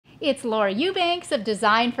It's Laura Eubanks of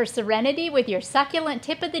Design for Serenity with your succulent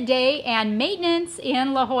tip of the day and maintenance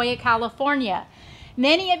in La Jolla, California.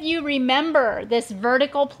 Many of you remember this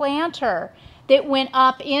vertical planter that went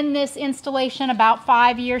up in this installation about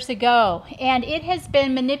 5 years ago, and it has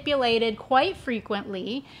been manipulated quite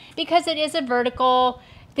frequently because it is a vertical.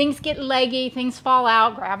 Things get leggy, things fall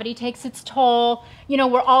out, gravity takes its toll. You know,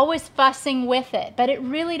 we're always fussing with it, but it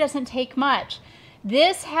really doesn't take much.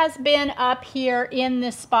 This has been up here in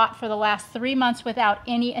this spot for the last 3 months without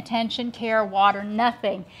any attention, care, water,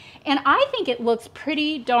 nothing. And I think it looks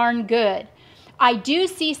pretty darn good. I do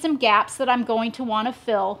see some gaps that I'm going to want to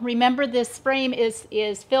fill. Remember, this frame is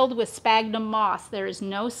filled with sphagnum moss. There is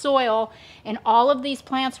no soil, and all of these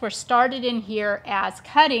plants were started in here as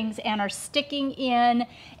cuttings and are sticking in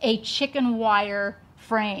a chicken wire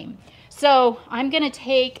frame. So I'm going to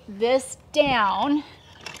take this down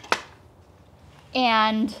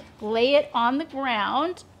and lay it on the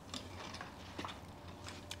ground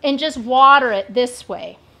and just water it this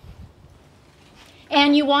way.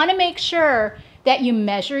 And you want to make sure that you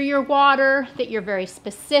measure your water, that you're very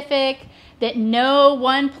specific, that no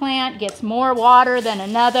one plant gets more water than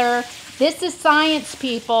another. This is science,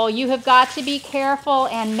 people. You have got to be careful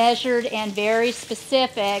and measured and very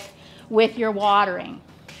specific with your watering.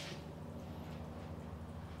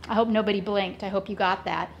 I hope nobody blinked. I hope you got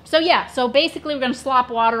that. So yeah, so basically we're going to slop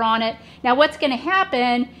water on it. Now what's going to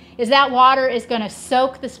happen is that water is going to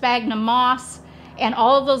soak the sphagnum moss, and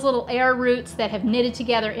all of those little air roots that have knitted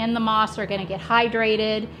together in the moss are going to get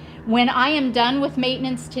hydrated. When I am done with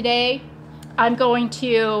maintenance today, I'm going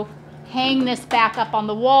to hang this back up on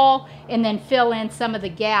the wall and then fill in some of the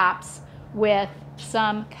gaps with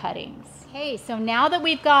some cuttings. Okay, so now that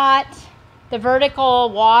we've got the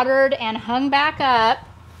vertical watered and hung back up,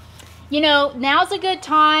 you know, now's a good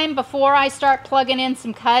time before I start plugging in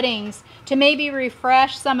some cuttings to maybe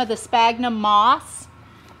refresh some of the sphagnum moss.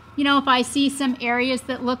 You know, if I see some areas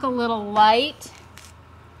that look a little light,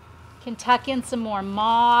 can tuck in some more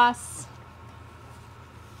moss.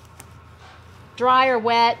 Dry or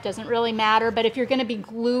wet, doesn't really matter, but if you're going to be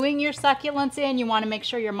gluing your succulents in, you want to make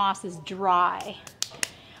sure your moss is dry.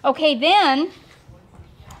 Okay, then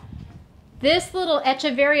this little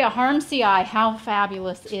Echeveria harmsii, how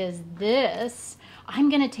fabulous is this? I'm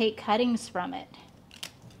going to take cuttings from it.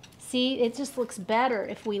 See, it just looks better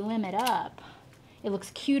if we limb it up. It looks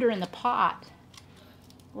cuter in the pot,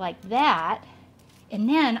 like that. And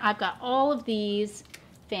then I've got all of these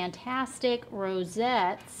fantastic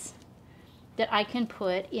rosettes that I can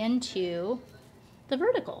put into the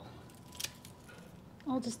vertical.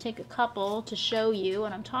 I'll just take a couple to show you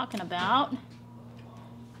what I'm talking about.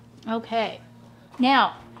 Okay,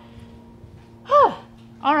 now,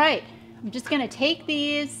 all right, I'm just going to take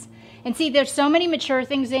these, and see, there's so many mature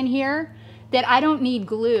things in here that I don't need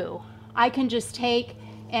glue. I can just take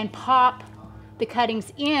and pop the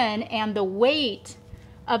cuttings in, and the weight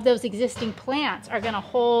of those existing plants are going to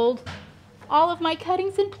hold all of my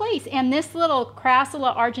cuttings in place. And this little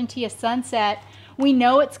Crassula argentea sunset, we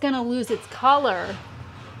know it's going to lose its color,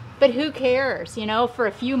 but who cares, you know, for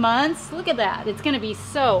a few months. Look at that. It's going to be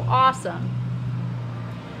so awesome.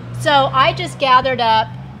 So I just gathered up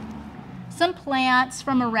some plants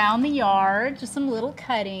from around the yard, just some little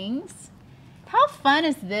cuttings. How fun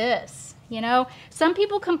is this? You know, some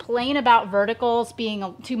people complain about verticals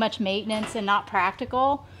being too much maintenance and not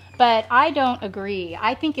practical, but I don't agree.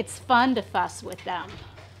 I think it's fun to fuss with them.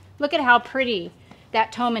 Look at how pretty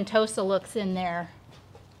that tomentosa looks in there.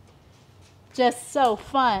 Just so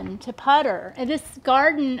fun to putter. And this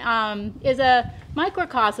garden is a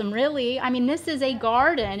microcosm, really. I mean, this is a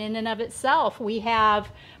garden in and of itself. We have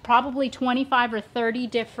probably 25 or 30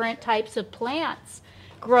 different types of plants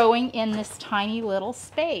growing in this tiny little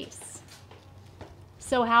space.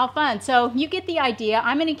 So how fun. So you get the idea.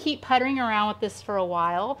 I'm going to keep puttering around with this for a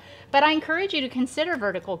while, but I encourage you to consider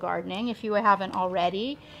vertical gardening if you haven't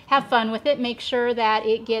already. Have fun with it. Make sure that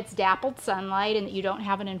it gets dappled sunlight and that you don't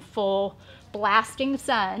have it in full blasting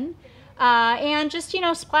sun, and just, you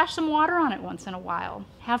know, splash some water on it once in a while.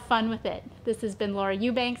 Have fun with it. This has been Laura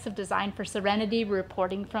Eubanks of Design for Serenity,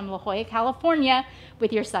 reporting from La Jolla, California,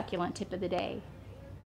 with your succulent tip of the day.